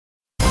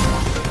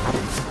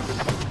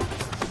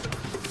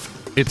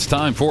It's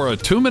time for a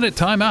 2-minute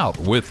timeout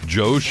with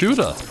Joe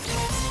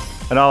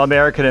Shuda. An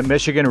All-American at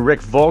Michigan,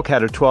 Rick Volk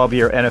had a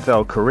 12-year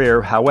NFL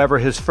career. However,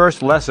 his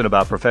first lesson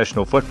about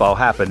professional football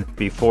happened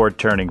before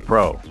turning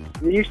pro.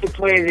 We used to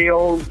play the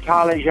old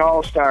college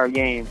all-star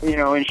game,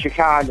 in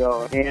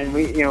Chicago. And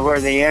where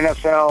the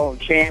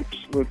NFL champs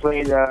would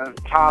play the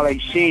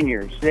college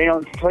seniors. They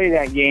don't play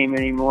that game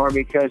anymore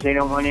because they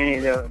don't want any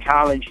of the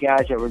college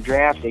guys that were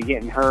drafted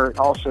getting hurt.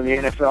 Also, the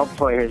NFL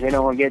players, they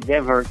don't want to get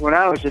them hurt. When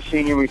I was a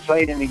senior, we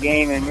played in the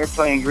game, and we were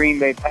playing Green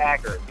Bay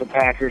Packers. The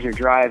Packers are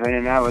driving,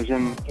 and I was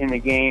in the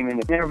game,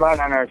 and they're about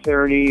on our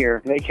 30,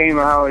 or they came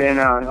out in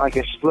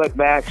a split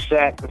back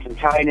set with the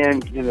tight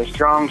end to the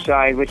strong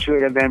side, which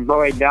would have been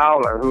Boyd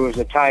Dowler, who was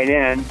a tight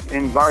end,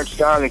 and Bart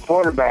Starr, the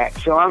quarterback.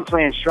 So I'm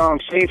playing strong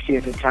safety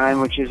at the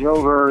time, which is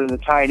over the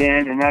tight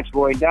end, and that's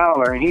Boyd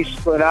Dowler, and he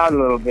split out a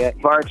little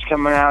bit. Bart's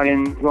coming out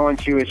and going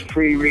through his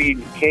pre-read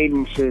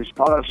cadences.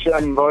 All of a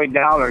sudden, Boyd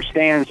Dowler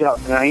stands up.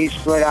 Now, he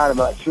split out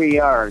about 3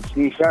 yards.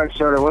 He starts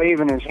sort of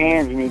waving his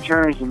hands, and he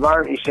turns to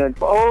Bart, and he said,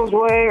 "Old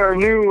way or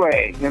new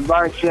way?" And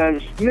Bart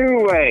says,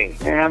 "New way."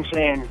 And I'm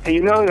saying,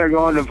 they're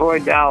going to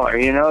Boyd Dowler.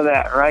 You know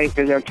that, right?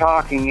 Because they're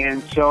talking,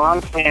 and so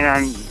I'm playing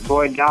on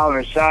Boyd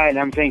Dowler's side.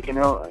 I'm thinking,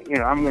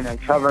 I'm going to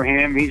cover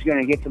him. He's going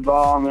to get the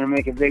ball. I'm going to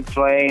make a big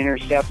play,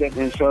 intercept it.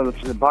 And so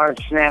the Bart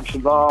snaps the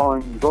ball,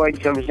 and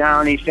Boyd comes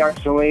down. He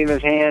starts to wave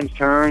his hands,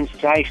 turns.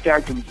 I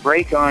start to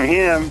break on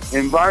him,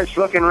 and Bart's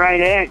looking right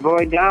at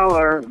Boyd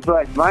Dowler.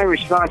 But my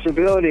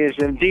responsibility is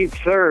a deep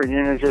third,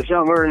 and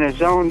we're in a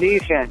zone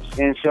defense.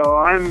 And so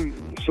I'm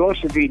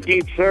supposed to be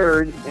deep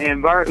third,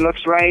 and Bart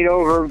looks right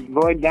over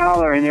Boyd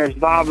Dowler, and there's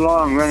Bob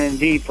Long running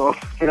deep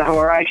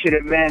where I should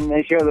have been.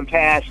 They show the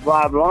pass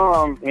Bob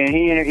Long, and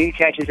he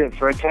catches it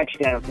for a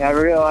touchdown. I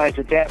realized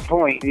at that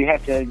point you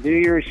have to do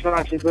your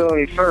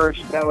responsibility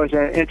first. That was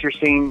an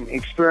interesting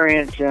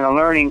experience and a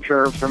learning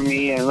curve for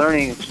me, a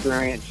learning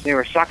experience. They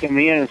were sucking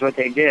me in is what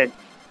they did.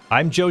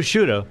 I'm Joe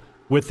Shuda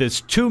with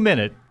this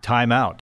 2-minute timeout.